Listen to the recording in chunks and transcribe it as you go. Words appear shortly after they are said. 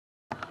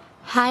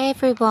Hi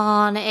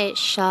everyone, it's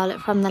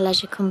Charlotte from the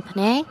Leisure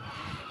Company.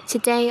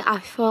 Today I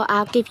thought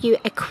I'll give you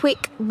a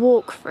quick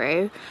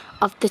walkthrough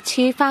of the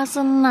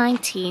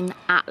 2019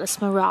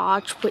 Atlas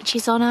Mirage, which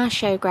is on our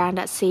showground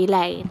at Sea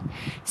Lane.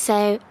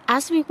 So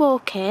as we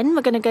walk in,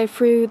 we're going to go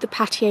through the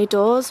patio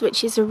doors,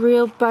 which is a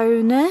real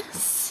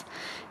bonus,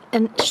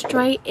 and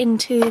straight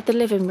into the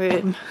living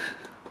room.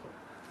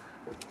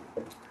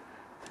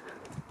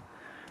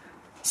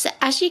 So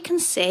as you can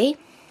see,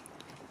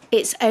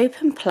 it's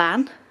open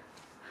plan.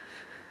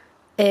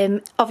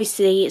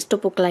 Obviously it's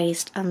double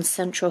glazed and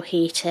central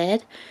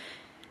heated,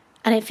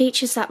 and it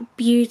features that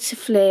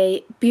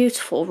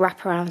beautiful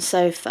wraparound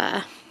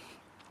sofa.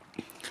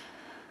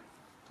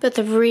 But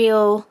the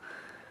real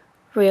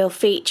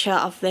feature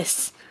of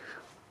this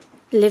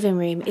living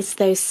room is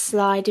those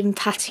sliding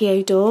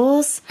patio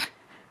doors.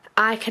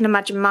 I can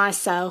imagine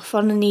myself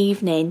on an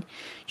evening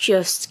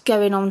just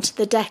going onto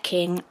the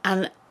decking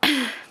and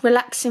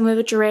relaxing with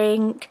a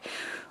drink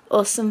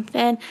or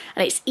something,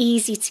 and it's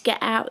easy to get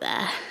out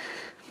there.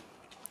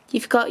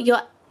 You've got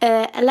your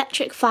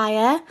electric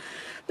fire,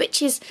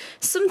 which is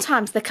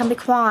sometimes they can be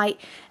quite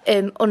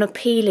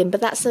unappealing, but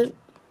that's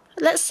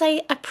let's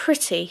say a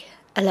pretty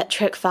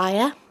electric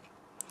fire.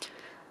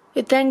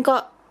 We've then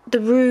got the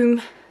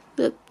room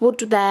that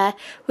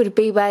would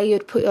be where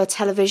you'd put your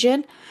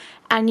television,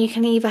 and you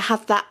can either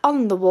have that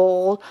on the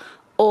wall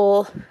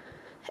or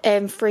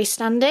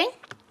freestanding.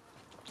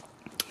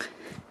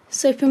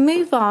 So if we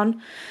move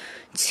on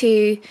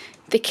to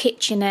the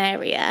kitchen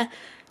area,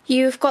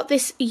 you've got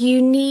this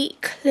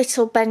unique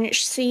little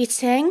bench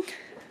seating.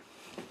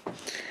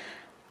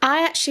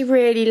 I actually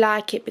really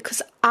like it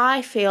because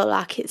I feel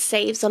like it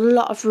saves a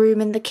lot of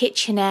room in the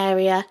kitchen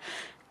area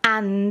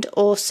and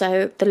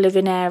also the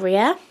living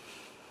area.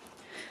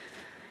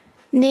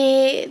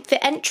 Near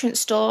the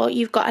entrance door,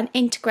 you've got an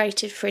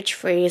integrated fridge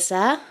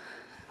freezer.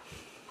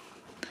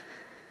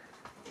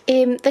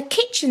 The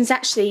kitchen's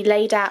actually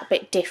laid out a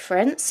bit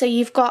different, so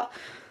you've got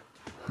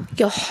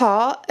your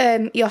hob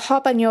and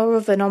your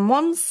oven on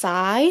one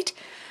side,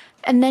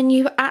 and then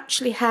you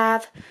actually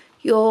have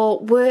your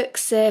work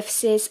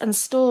surfaces and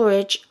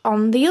storage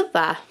on the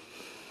other.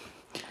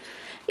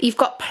 You've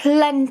got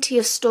plenty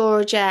of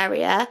storage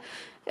area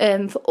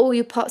for all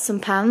your pots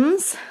and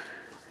pans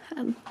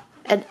and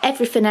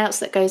everything else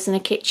that goes in a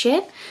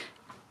kitchen,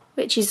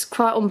 which is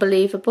quite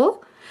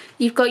unbelievable.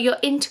 You've got your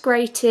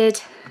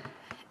integrated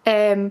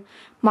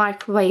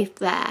microwave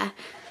there.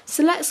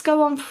 So let's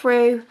go on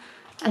through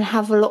and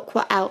have a look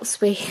what else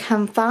we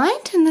can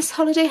find in this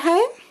holiday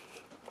home.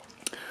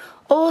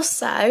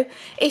 Also,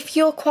 if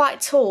you're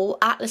quite tall,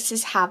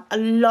 Atlases have a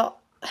lot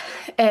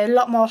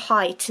more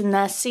height in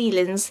their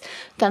ceilings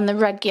than the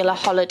regular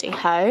holiday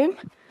home.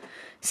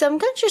 So I'm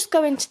going to just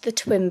go into the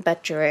twin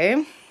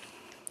bedroom.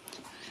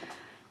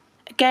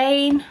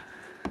 Again,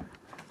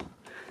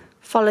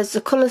 follows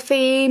the colour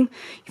theme.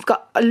 You've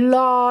got a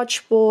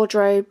large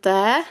wardrobe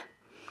there.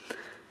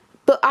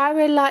 But I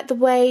really like the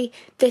way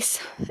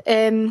this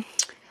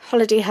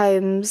holiday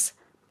home's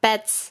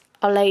beds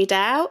are laid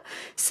out.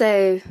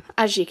 So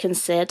as you can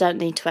see, I don't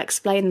need to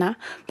explain that,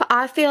 but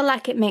I feel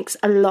like it makes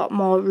a lot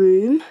more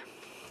room.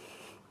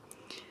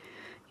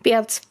 Be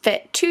able to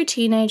fit 2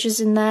 teenagers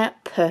in there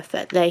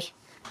perfectly.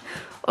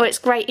 Or it's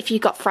great if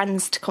you've got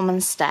friends to come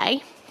and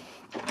stay.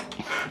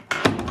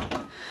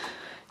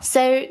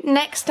 So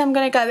next I'm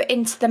going to go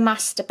into the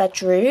master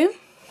bedroom.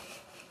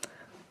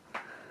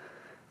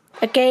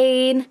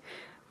 Again,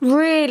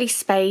 really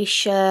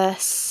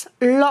spacious,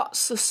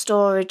 lots of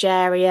storage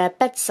area,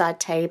 bedside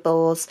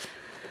tables.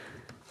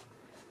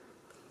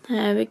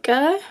 There we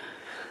go.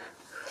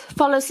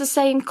 Follows the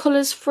same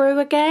colours through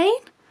again.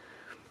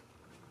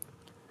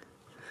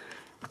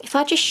 If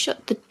I just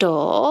shut the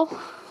door,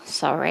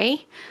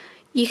 sorry,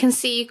 you can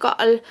see you've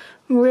got a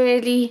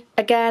really,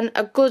 again,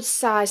 a good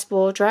sized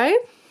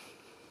wardrobe.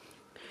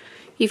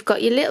 You've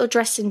got your little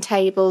dressing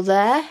table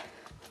there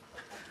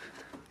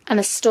and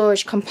a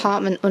storage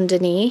compartment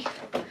underneath.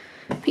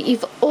 But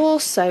you've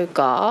also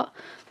got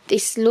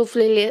this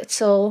lovely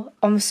little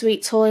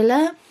ensuite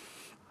toilet,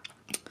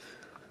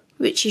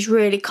 which is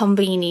really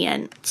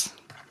convenient.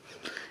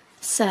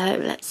 So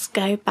let's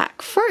go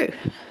back through.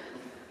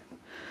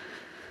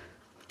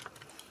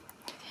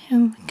 Here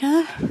we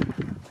go.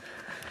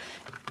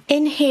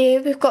 In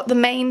here we've got the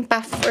main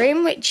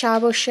bathroom, which I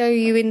will show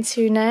you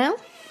into now.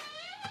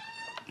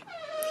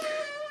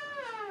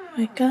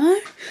 There we go.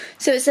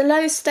 So it's a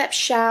low step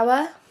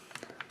shower,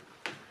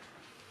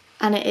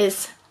 and it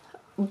is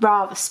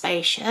rather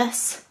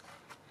spacious.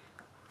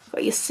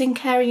 Got your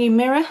sink area, your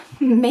mirror,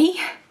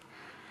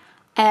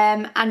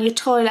 and your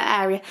toilet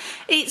area.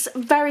 It's a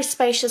very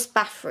spacious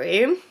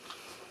bathroom.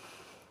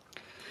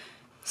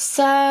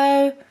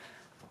 So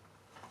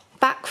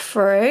back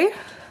through,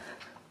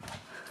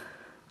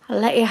 I'll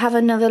let you have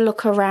another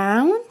look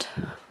around.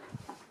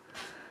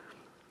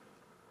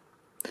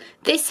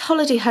 This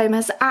holiday home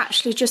has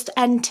actually just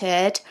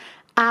entered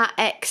our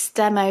X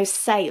demo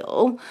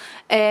sale,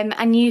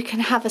 and you can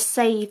have a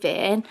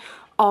saving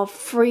of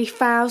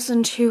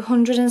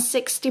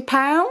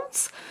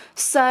 £3,260.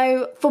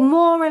 So for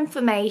more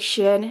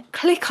information,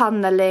 click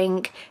on the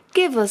link,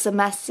 give us a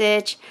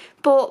message,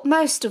 but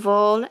most of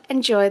all,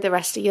 enjoy the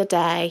rest of your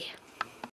day.